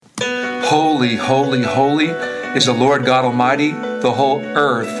Holy, holy, holy is the Lord God Almighty. The whole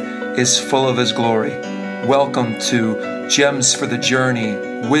earth is full of His glory. Welcome to Gems for the Journey,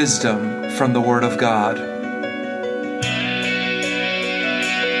 Wisdom from the Word of God.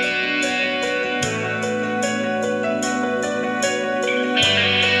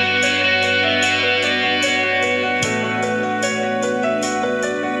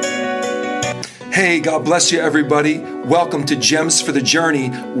 Hey, God bless you, everybody. Welcome to Gems for the Journey,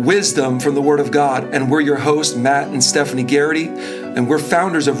 Wisdom from the Word of God. And we're your hosts, Matt and Stephanie Garrity. And we're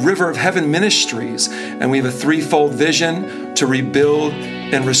founders of River of Heaven Ministries. And we have a threefold vision to rebuild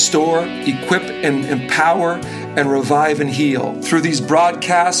and restore, equip and empower, and revive and heal. Through these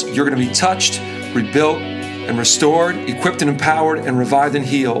broadcasts, you're going to be touched, rebuilt, and restored, equipped and empowered, and revived and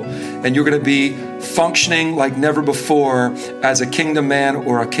healed. And you're going to be functioning like never before as a kingdom man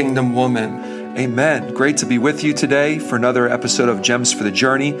or a kingdom woman. Amen. Great to be with you today for another episode of Gems for the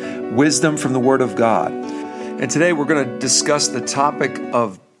Journey, Wisdom from the Word of God. And today we're going to discuss the topic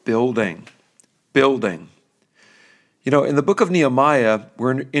of building. Building. You know, in the book of Nehemiah,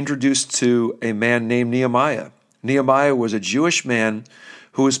 we're introduced to a man named Nehemiah. Nehemiah was a Jewish man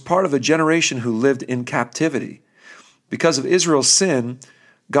who was part of a generation who lived in captivity. Because of Israel's sin,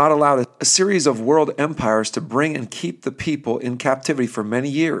 God allowed a series of world empires to bring and keep the people in captivity for many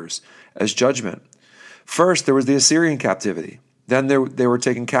years as judgment. First, there was the Assyrian captivity. Then they were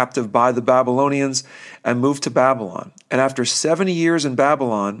taken captive by the Babylonians and moved to Babylon. And after 70 years in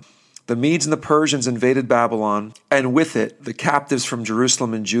Babylon, the Medes and the Persians invaded Babylon, and with it, the captives from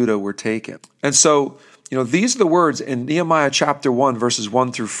Jerusalem and Judah were taken. And so, these are the words in Nehemiah chapter 1, verses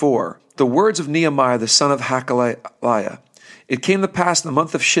 1 through 4. The words of Nehemiah, the son of Hakaliah. It came to pass in the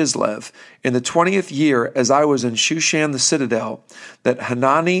month of Chislev, in the 20th year, as I was in Shushan the citadel, that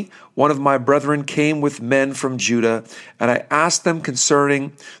Hanani, one of my brethren, came with men from Judah, and I asked them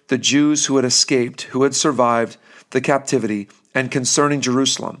concerning the Jews who had escaped, who had survived the captivity, and concerning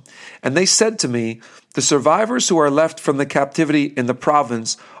Jerusalem. And they said to me, the survivors who are left from the captivity in the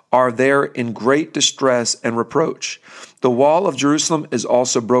province are there in great distress and reproach. The wall of Jerusalem is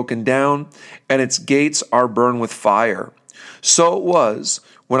also broken down, and its gates are burned with fire. So it was,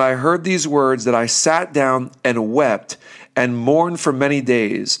 when I heard these words, that I sat down and wept and mourned for many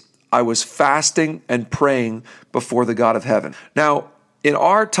days. I was fasting and praying before the God of heaven. Now, in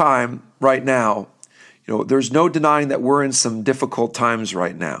our time right now, there's no denying that we're in some difficult times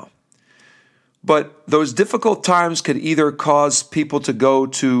right now. But those difficult times could either cause people to go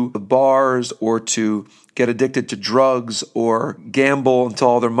to bars or to get addicted to drugs or gamble until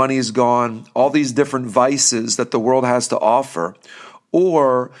all their money is gone, all these different vices that the world has to offer.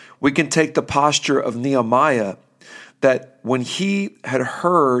 Or we can take the posture of Nehemiah, that when he had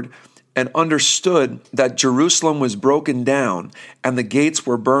heard and understood that Jerusalem was broken down and the gates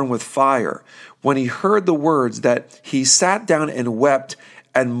were burned with fire, when he heard the words, that he sat down and wept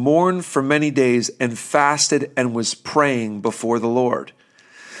and mourned for many days and fasted and was praying before the Lord.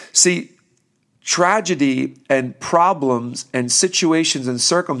 See, tragedy and problems and situations and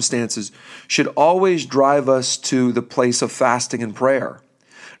circumstances should always drive us to the place of fasting and prayer.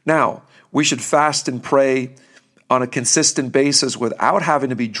 Now, we should fast and pray on a consistent basis without having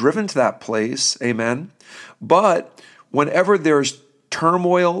to be driven to that place, amen? But whenever there's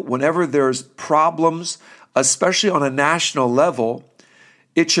turmoil, whenever there's problems, especially on a national level,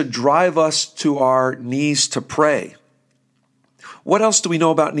 it should drive us to our knees to pray. What else do we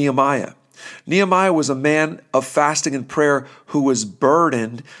know about Nehemiah? Nehemiah was a man of fasting and prayer who was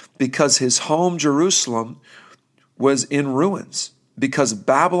burdened because his home, Jerusalem, was in ruins, because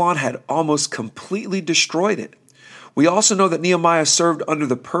Babylon had almost completely destroyed it. We also know that Nehemiah served under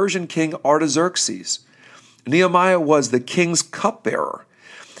the Persian king Artaxerxes. Nehemiah was the king's cupbearer.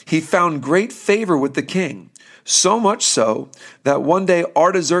 He found great favor with the king, so much so that one day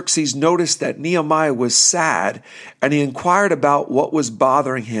Artaxerxes noticed that Nehemiah was sad, and he inquired about what was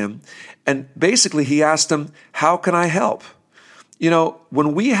bothering him. And basically he asked him, how can I help?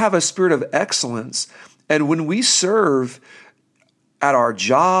 When we have a spirit of excellence, and when we serve at our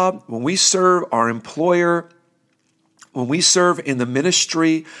job, when we serve our employer, when we serve in the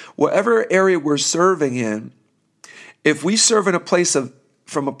ministry, whatever area we're serving in, if we serve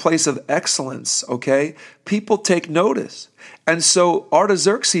from a place of excellence, okay, people take notice. And so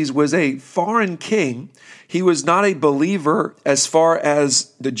Artaxerxes was a foreign king. He was not a believer as far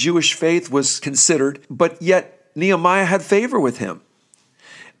as the Jewish faith was considered, but yet Nehemiah had favor with him.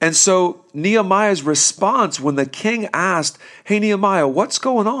 And so Nehemiah's response when the king asked, hey, Nehemiah, what's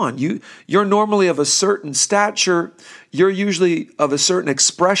going on? You're normally of a certain stature. You're usually of a certain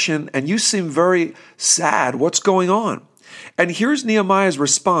expression, and you seem very sad. What's going on? And here's Nehemiah's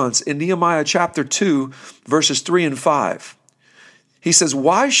response in Nehemiah chapter 2, verses 3 and 5. He says,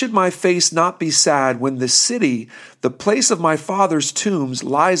 "Why should my face not be sad when the city, the place of my father's tombs,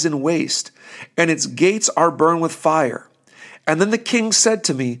 lies in waste, and its gates are burned with fire?" And then the king said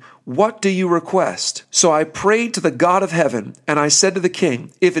to me, "What do you request?" So I prayed to the God of heaven, and I said to the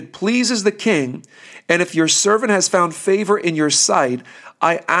king, "If it pleases the king, and if your servant has found favor in your sight,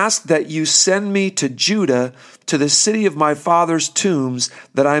 I ask that you send me to Judah, to the city of my father's tombs,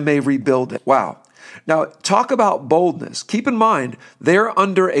 that I may rebuild it." Wow. Now, talk about boldness. Keep in mind, they're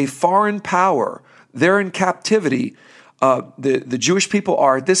under a foreign power. They're in captivity. The Jewish people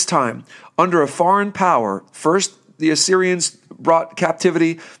are at this time under a foreign power. First, the Assyrians brought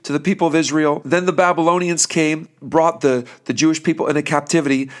captivity to the people of Israel. Then the Babylonians came, brought the Jewish people into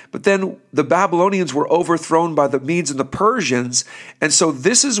captivity. But then the Babylonians were overthrown by the Medes and the Persians. And so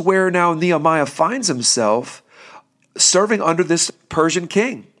this is where now Nehemiah finds himself serving under this Persian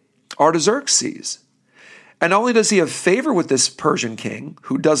king, Artaxerxes. And not only does he have favor with this Persian king,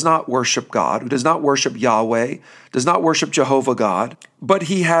 who does not worship God, who does not worship Yahweh, does not worship Jehovah God, but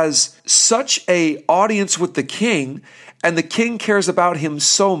he has such an audience with the king, and the king cares about him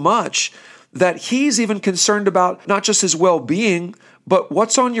so much that he's even concerned about not just his well-being, but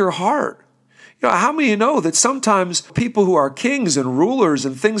what's on your heart. You know, how many of you know that sometimes people who are kings and rulers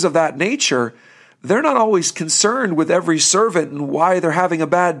and things of that nature, they're not always concerned with every servant and why they're having a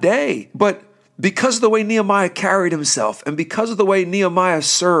bad day, but because of the way Nehemiah carried himself and because of the way Nehemiah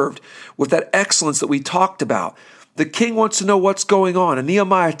served with that excellence that we talked about, the king wants to know what's going on. And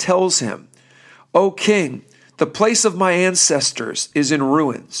Nehemiah tells him, "O king, the place of my ancestors is in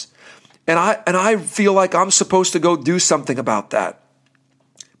ruins. And I feel like I'm supposed to go do something about that.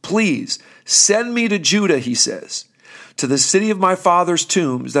 Please send me to Judah," he says, "to the city of my father's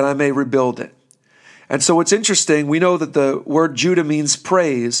tombs, that I may rebuild it." And so it's interesting. We know that the word Judah means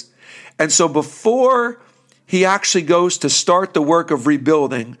praise. And so before he actually goes to start the work of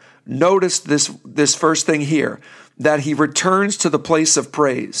rebuilding, notice this first thing here, that he returns to the place of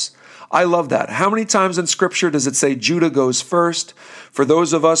praise. I love that. How many times in Scripture does it say Judah goes first? For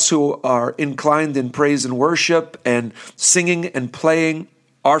those of us who are inclined in praise and worship and singing and playing,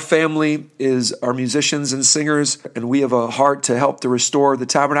 our family are musicians and singers, and we have a heart to help to restore the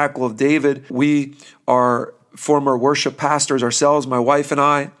Tabernacle of David. We are former worship pastors ourselves, my wife and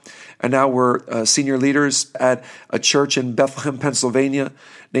I. And now we're senior leaders at a church in Bethlehem, Pennsylvania,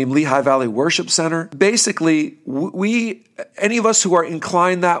 named Lehigh Valley Worship Center. Basically, any of us who are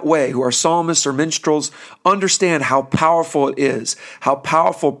inclined that way, who are psalmists or minstrels, understand how powerful it is, how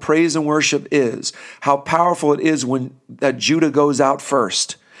powerful praise and worship is, how powerful it is when that Judah goes out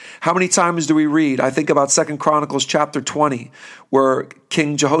first. How many times do we read? I think about 2 Chronicles chapter 20, where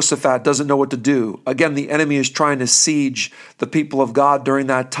King Jehoshaphat doesn't know what to do. Again, the enemy is trying to siege the people of God during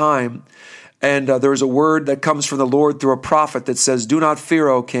that time. And there's a word that comes from the Lord through a prophet that says, "Do not fear,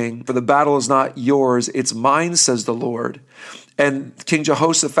 O king, for the battle is not yours, it's mine, says the Lord." And King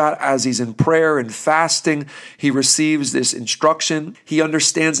Jehoshaphat, as he's in prayer and fasting, he receives this instruction. He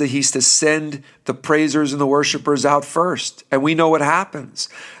understands that he's to send the praisers and the worshipers out first. And we know what happens.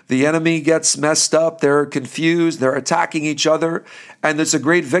 The enemy gets messed up. They're confused. They're attacking each other. And there's a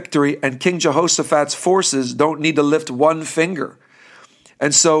great victory. And King Jehoshaphat's forces don't need to lift one finger.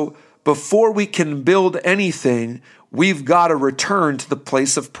 And so before we can build anything, we've got to return to the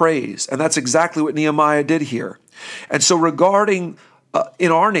place of praise. And that's exactly what Nehemiah did here. And so regarding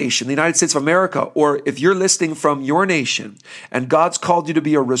in our nation, the United States of America, or if you're listening from your nation and God's called you to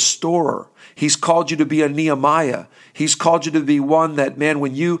be a restorer, He's called you to be a Nehemiah. He's called you to be one that, man,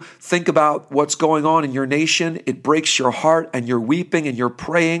 when you think about what's going on in your nation, it breaks your heart and you're weeping and you're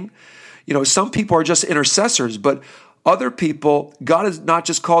praying. You know, some people are just intercessors, but other people, God has not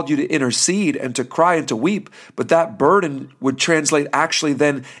just called you to intercede and to cry and to weep, but that burden would translate actually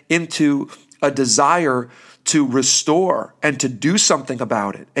then into a desire to restore and to do something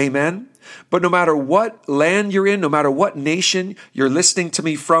about it. Amen? But no matter what land you're in, no matter what nation you're listening to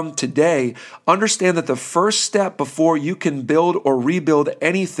me from today, understand that the first step before you can build or rebuild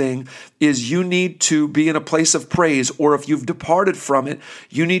anything is you need to be in a place of praise, or if you've departed from it,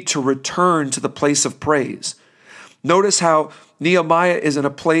 you need to return to the place of praise. Notice how Nehemiah is in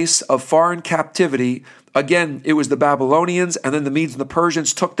a place of foreign captivity. Again, it was the Babylonians, and then the Medes and the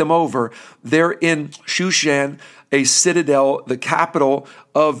Persians took them over. They're in Shushan, a citadel, the capital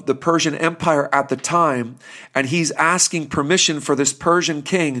of the Persian Empire at the time, and he's asking permission for this Persian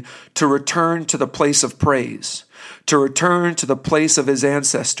king to return to the place of praise, to return to the place of his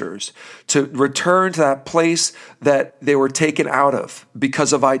ancestors, to return to that place that they were taken out of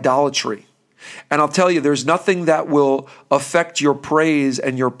because of idolatry. And I'll tell you, there's nothing that will affect your praise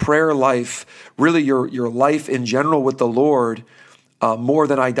and your prayer life, really your life in general with the Lord, more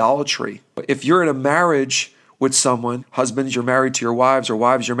than idolatry. If you're in a marriage with someone, husbands, you're married to your wives, or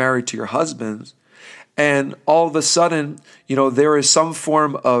wives, you're married to your husbands, and all of a sudden, there is some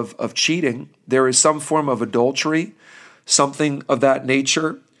form of cheating, there is some form of adultery, something of that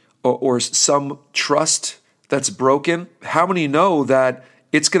nature, or some trust that's broken. How many know that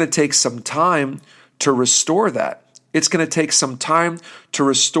it's going to take some time to restore that? It's going to take some time to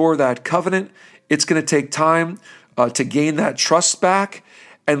restore that covenant. It's going to take time to gain that trust back.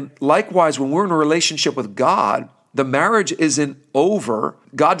 And likewise, when we're in a relationship with God, the marriage isn't over.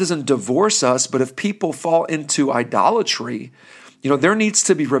 God doesn't divorce us, but if people fall into idolatry, there needs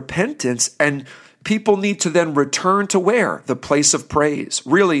to be repentance, and people need to then return to where? The place of praise.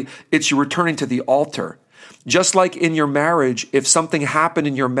 Really, it's you returning to the altar. Just like in your marriage, if something happened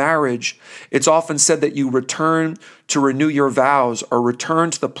in your marriage, it's often said that you return to renew your vows or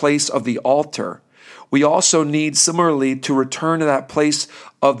return to the place of the altar. We also need similarly to return to that place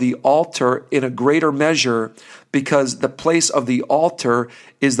of the altar in a greater measure, because the place of the altar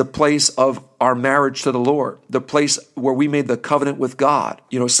is the place of our marriage to the Lord, the place where we made the covenant with God.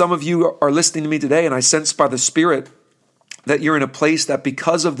 Some of you are listening to me today, and I sense by the Spirit that you're in a place that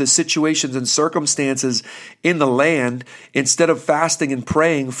because of the situations and circumstances in the land, instead of fasting and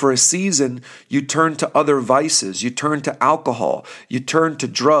praying for a season, you turn to other vices, you turn to alcohol, you turn to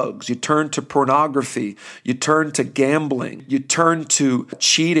drugs, you turn to pornography, you turn to gambling, you turn to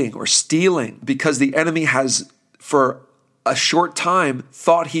cheating or stealing, because the enemy has, for a short time,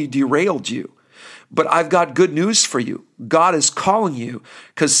 thought he derailed you. But I've got good news for you. God is calling you,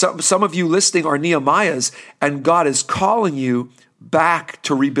 because some of you listening are Nehemiahs, and God is calling you back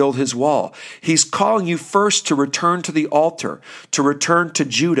to rebuild his wall. He's calling you first to return to the altar, to return to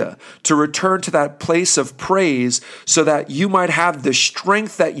Judah, to return to that place of praise, so that you might have the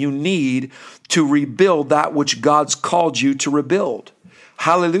strength that you need to rebuild that which God's called you to rebuild.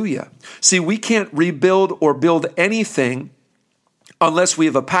 Hallelujah. See, we can't rebuild or build anything unless we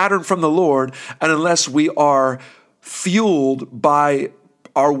have a pattern from the Lord, and unless we are fueled by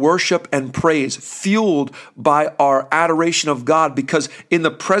our worship and praise, fueled by our adoration of God. Because in the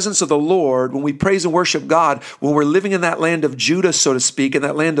presence of the Lord, when we praise and worship God, when we're living in that land of Judah, so to speak, in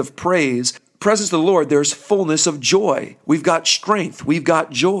that land of praise, presence of the Lord, there's fullness of joy. We've got strength. We've got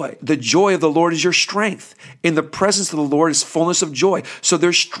joy. The joy of the Lord is your strength. In the presence of the Lord is fullness of joy. So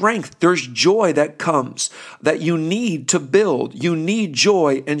there's strength. There's joy that comes that you need to build. You need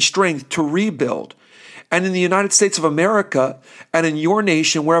joy and strength to rebuild. And in the United States of America, and in your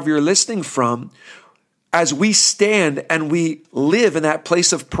nation, wherever you're listening from, as we stand and we live in that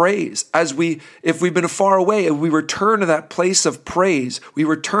place of praise, if we've been far away and we return to that place of praise, we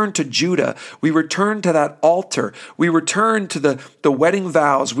return to Judah, we return to that altar, we return to the wedding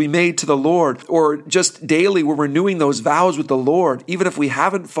vows we made to the Lord, or just daily we're renewing those vows with the Lord, even if we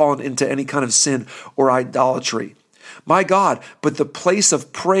haven't fallen into any kind of sin or idolatry. My God, but the place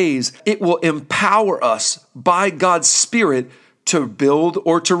of praise, it will empower us by God's Spirit to build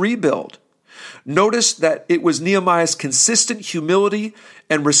or to rebuild. Notice that it was Nehemiah's consistent humility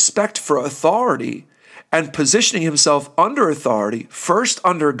and respect for authority, and positioning himself under authority, first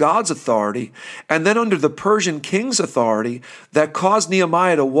under God's authority, and then under the Persian king's authority, that caused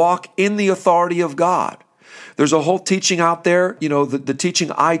Nehemiah to walk in the authority of God. There's a whole teaching out there, the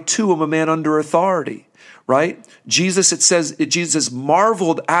teaching, I too am a man under authority. Right? Jesus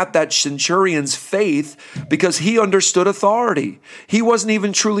marveled at that centurion's faith because he understood authority. He wasn't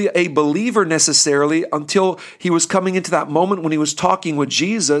even truly a believer necessarily until he was coming into that moment when he was talking with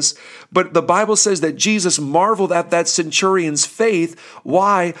Jesus. But the Bible says that Jesus marveled at that centurion's faith.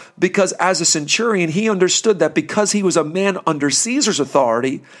 Why? Because as a centurion, he understood that because he was a man under Caesar's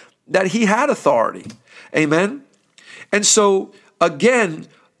authority, that he had authority. Amen? And so, again,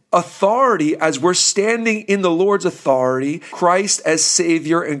 authority, as we're standing in the Lord's authority, Christ as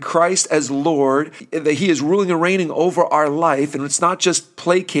Savior and Christ as Lord, that He is ruling and reigning over our life. And it's not just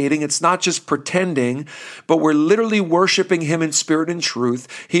placating, it's not just pretending, but we're literally worshiping Him in spirit and truth.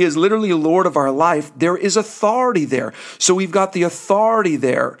 He is literally Lord of our life. There is authority there. So we've got the authority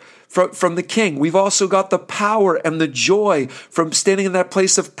there from the King. We've also got the power and the joy from standing in that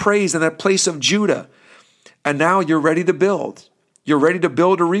place of praise and that place of Judah. And now you're ready to build. You're ready to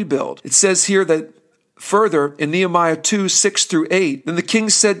build or rebuild. It says here that further in Nehemiah 2, 6 through 8, then the king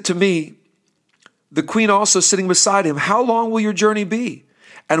said to me, the queen also sitting beside him, how long will your journey be?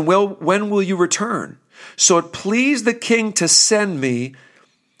 And when will you return? So it pleased the king to send me,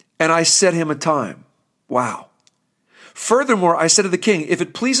 and I set him a time. Wow. Furthermore, I said to the king, if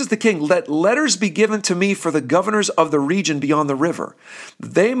it pleases the king, let letters be given to me for the governors of the region beyond the river.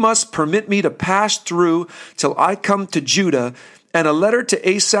 They must permit me to pass through till I come to Judah, and a letter to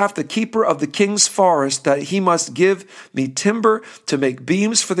Asaph, the keeper of the king's forest, that he must give me timber to make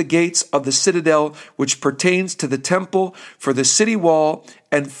beams for the gates of the citadel, which pertains to the temple, for the city wall,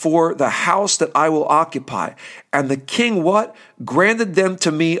 and for the house that I will occupy. And the king what? Granted them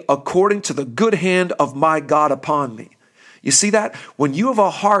to me according to the good hand of my God upon me. You see that? When you have a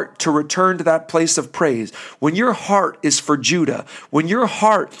heart to return to that place of praise, when your heart is for Judah, when your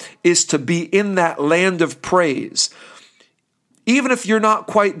heart is to be in that land of praise, even if you're not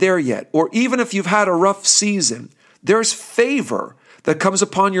quite there yet, or even if you've had a rough season, there's favor that comes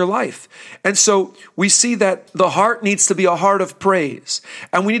upon your life. And so we see that the heart needs to be a heart of praise,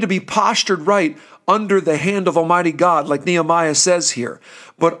 and we need to be postured right under the hand of Almighty God, like Nehemiah says here.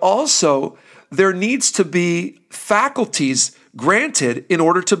 But also, there needs to be faculties granted in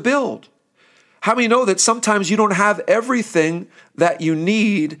order to build. How many know that sometimes you don't have everything that you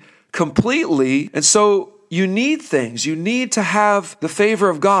need completely, and so you need things. You need to have the favor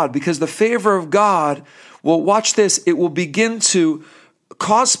of God, because the favor of God will, watch this, it will begin to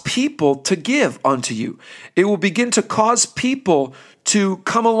cause people to give unto you. It will begin to cause people to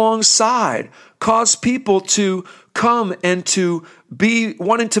come alongside, cause people to come and to be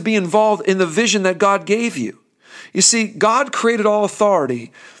wanting to be involved in the vision that God gave you. You see, God created all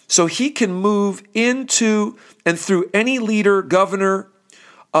authority so he can move into and through any leader, governor,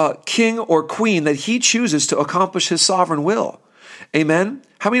 king or queen that he chooses to accomplish his sovereign will. Amen.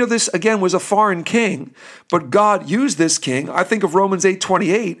 How many know this, again, was a foreign king, but God used this king? I think of Romans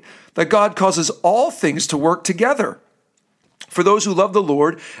 8:28, that God causes all things to work together for those who love the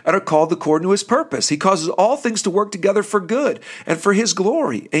Lord and are called according to his purpose. He causes all things to work together for good and for his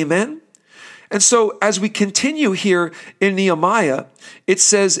glory. Amen. And so as we continue here in Nehemiah, it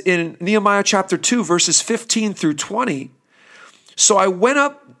says in Nehemiah chapter 2, verses 15 through 20, so I went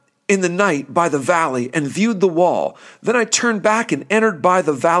up in the night by the valley and viewed the wall. Then I turned back and entered by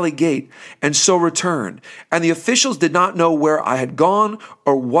the valley gate, and so returned. And the officials did not know where I had gone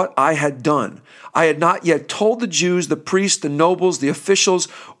or what I had done. I had not yet told the Jews, the priests, the nobles, the officials,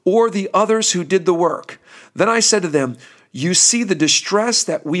 or the others who did the work. Then I said to them, you see the distress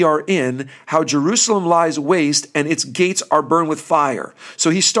that we are in, how Jerusalem lies waste and its gates are burned with fire. So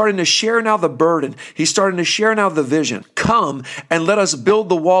he's starting to share now the burden. He's starting to share now the vision. Come and let us build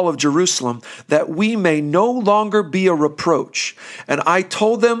the wall of Jerusalem, that we may no longer be a reproach. And I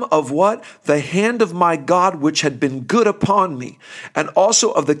told them of what? The hand of my God which had been good upon me, and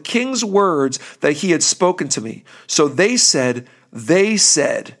also of the king's words that he had spoken to me. So they said,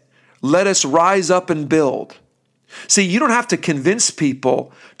 let us rise up and build. See, you don't have to convince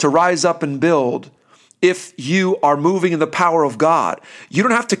people to rise up and build if you are moving in the power of God. You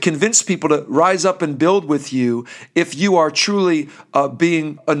don't have to convince people to rise up and build with you if you are truly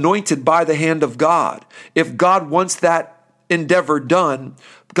being anointed by the hand of God. If God wants that endeavor done,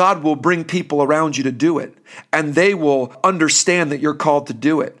 God will bring people around you to do it, and they will understand that you're called to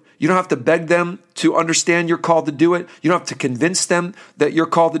do it. You don't have to beg them to understand you're called to do it. You don't have to convince them that you're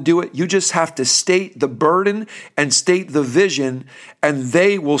called to do it. You just have to state the burden and state the vision, and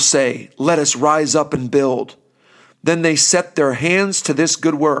they will say, let us rise up and build. Then they set their hands to this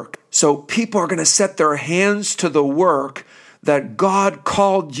good work. So people are going to set their hands to the work that God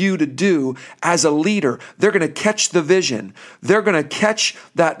called you to do as a leader. They're going to catch the vision. They're going to catch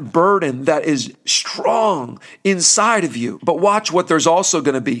that burden that is strong inside of you. But watch what there's also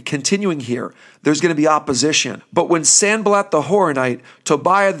going to be. Continuing here, there's going to be opposition. But when Sanballat the Horonite,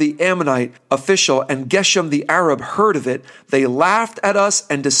 Tobiah the Ammonite official, and Geshem the Arab heard of it, they laughed at us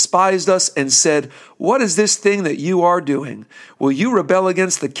and despised us and said, what is this thing that you are doing? Will you rebel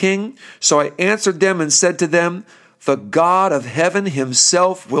against the king? So I answered them and said to them, the God of heaven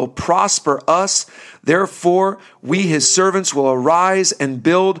himself will prosper us. Therefore, we his servants will arise and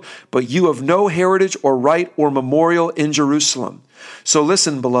build, but you have no heritage or right or memorial in Jerusalem. So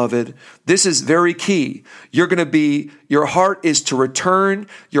listen, beloved, this is very key. Your heart is to return.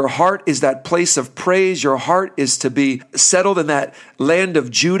 Your heart is that place of praise. Your heart is to be settled in that land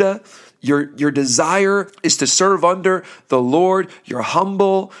of Judah. Your desire is to serve under the Lord. You're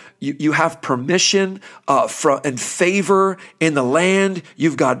humble. You have permission and favor in the land.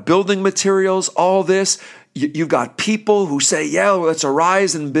 You've got building materials, all this. You've got people who say, yeah, let's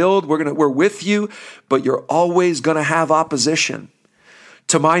arise and build. We're with you, but you're always going to have opposition.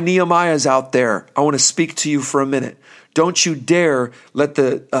 To my Nehemiahs out there, I want to speak to you for a minute. Don't you dare let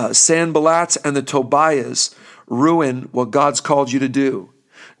the Sanballats and the Tobiahs ruin what God's called you to do.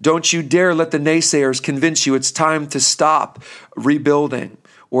 Don't you dare let the naysayers convince you it's time to stop rebuilding,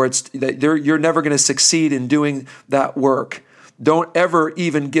 or it's that you're never going to succeed in doing that work. Don't ever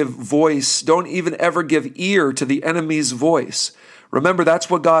even give voice. Don't even ever give ear to the enemy's voice. Remember, that's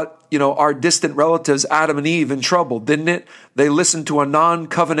what got, our distant relatives, Adam and Eve, in trouble, didn't it? They listened to a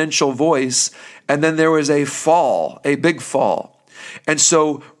non-covenantal voice, and then there was a fall, a big fall. And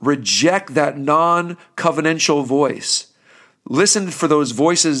so reject that non-covenantal voice. Listen for those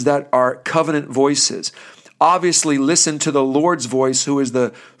voices that are covenant voices. Obviously, listen to the Lord's voice, who is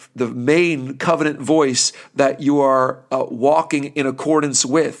the main covenant voice that you are walking in accordance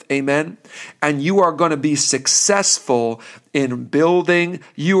with. Amen. And you are going to be successful in building.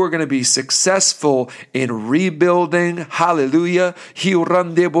 You are going to be successful in rebuilding. Hallelujah. I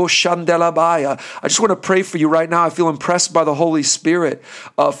just want to pray for you right now. I feel impressed by the Holy Spirit.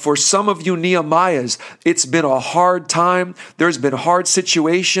 For some of you Nehemiahs, it's been a hard time. There's been hard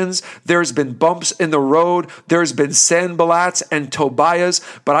situations. There's been bumps in the road. There's been Sanballats and Tobiahs.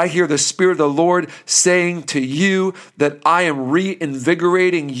 But I hear the Spirit of the Lord saying to you that I am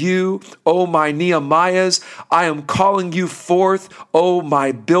reinvigorating you, oh my Nehemiahs. I am calling you forth, oh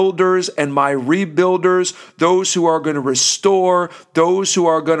my builders and my rebuilders, those who are going to restore, those who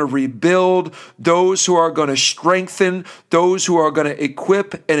are going to rebuild, those who are going to strengthen, those who are going to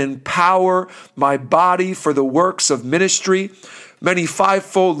equip and empower my body for the works of ministry. Many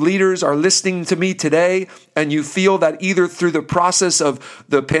fivefold leaders are listening to me today, and you feel that either through the process of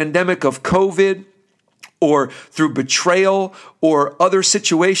the pandemic of COVID, or through betrayal or other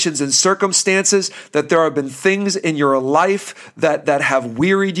situations and circumstances, that there have been things in your life that have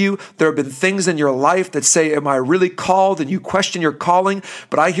wearied you. There have been things in your life that say, am I really called? And you question your calling.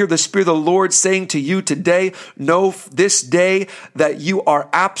 But I hear the Spirit of the Lord saying to you today, know this day that you are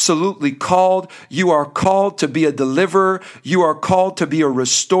absolutely called. You are called to be a deliverer. You are called to be a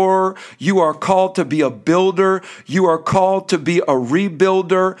restorer. You are called to be a builder. You are called to be a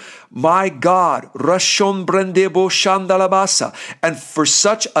rebuilder. My God, Rashon Brendebo Shandalabasa. And for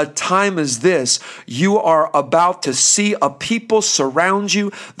such a time as this, you are about to see a people surround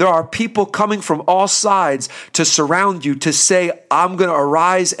you. There are people coming from all sides to surround you, to say, I'm going to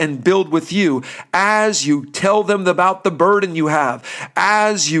arise and build with you, as you tell them about the burden you have,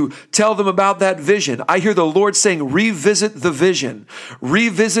 as you tell them about that vision. I hear the Lord saying, revisit the vision.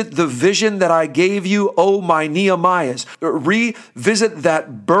 Revisit the vision that I gave you, oh my Nehemiahs. Revisit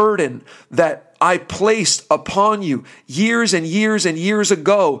that burden that I placed upon you years and years and years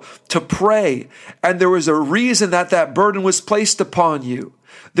ago to pray. And there was a reason that burden was placed upon you.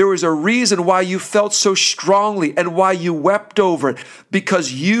 There was a reason why you felt so strongly and why you wept over it,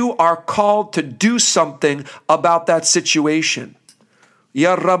 because you are called to do something about that situation.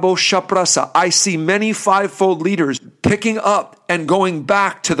 I see many fivefold leaders picking up and going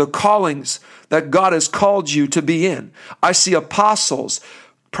back to the callings that God has called you to be in. I see apostles,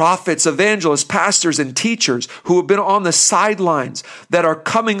 prophets, evangelists, pastors, and teachers who have been on the sidelines that are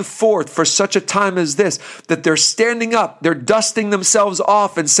coming forth for such a time as this, that they're standing up, they're dusting themselves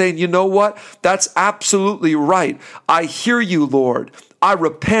off and saying, you know what? That's absolutely right. I hear you, Lord. I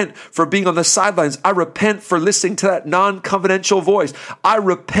repent for being on the sidelines. I repent for listening to that non-covenantal voice. I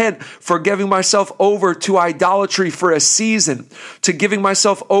repent for giving myself over to idolatry for a season, to giving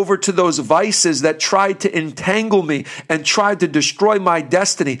myself over to those vices that tried to entangle me and tried to destroy my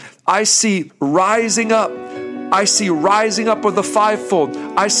destiny. I see rising up. I see rising up of the fivefold.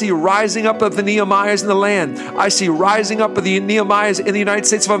 I see rising up of the Nehemiahs in the land. I see rising up of the Nehemiahs in the United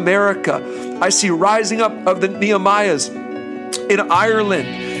States of America. I see rising up of the Nehemiahs in Ireland,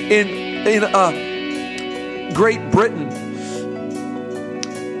 in Great Britain,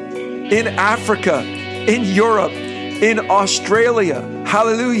 in Africa, in Europe, in Australia.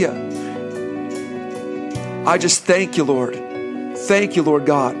 Hallelujah. I just thank you, Lord. Thank you, Lord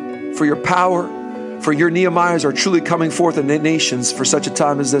God, for your power, for your Nehemiahs are truly coming forth in the nations for such a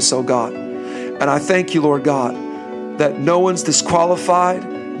time as this, oh God. And I thank you, Lord God, that no one's disqualified.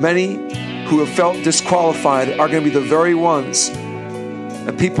 Many who have felt disqualified are going to be the very ones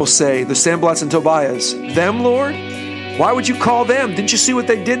that people say, the Sanballats and Tobiahs. Them, Lord? Why would you call them? Didn't you see what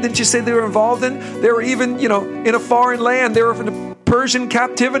they did? Didn't you say they were involved in? They were even, in a foreign land. They were in a Persian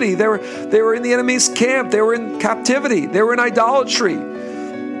captivity. They were in the enemy's camp. They were in captivity. They were in idolatry.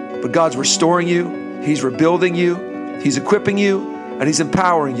 But God's restoring you. He's rebuilding you. He's equipping you. And He's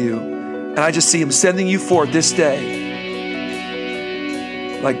empowering you. And I just see Him sending you forth this day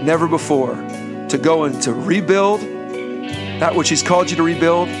like never before, to go and to rebuild that which He's called you to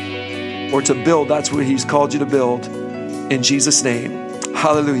rebuild, or to build that's what He's called you to build. In Jesus' name,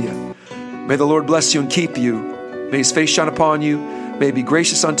 hallelujah. May the Lord bless you and keep you. May His face shine upon you. May he be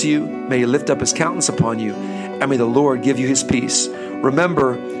gracious unto you. May he lift up his countenance upon you. And may the Lord give you his peace.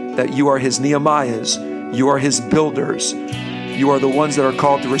 Remember that you are his Nehemiahs. You are his builders. You are the ones that are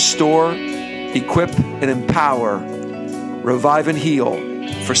called to restore, equip, and empower, revive, and heal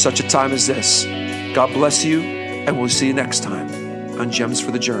for such a time as this. God bless you, and we'll see you next time on Gems for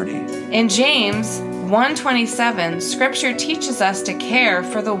the Journey. In James 1:27, Scripture teaches us to care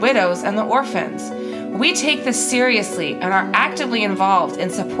for the widows and the orphans. We take this seriously and are actively involved in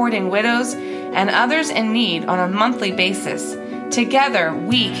supporting widows and others in need on a monthly basis. Together,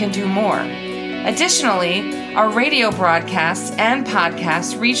 we can do more. Additionally, our radio broadcasts and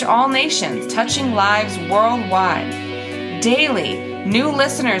podcasts reach all nations, touching lives worldwide. Daily, new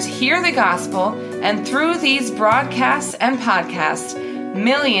listeners hear the gospel, and through these broadcasts and podcasts,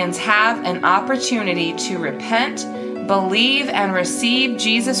 millions have an opportunity to repent, believe, and receive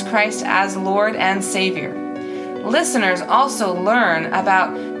Jesus Christ as Lord and Savior. Listeners also learn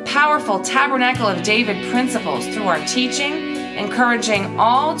about powerful Tabernacle of David principles through our teaching, encouraging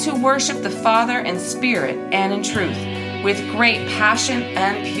all to worship the Father in spirit and in truth, with great passion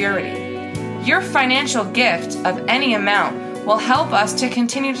and purity. Your financial gift of any amount will help us to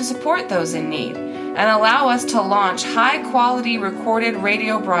continue to support those in need and allow us to launch high-quality recorded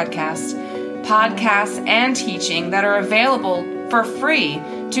radio broadcasts, podcasts, and teaching that are available for free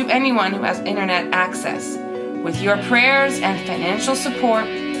to anyone who has internet access. With your prayers and financial support,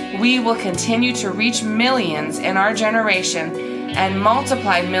 we will continue to reach millions in our generation and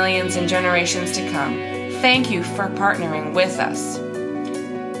multiply millions in generations to come. Thank you for partnering with us.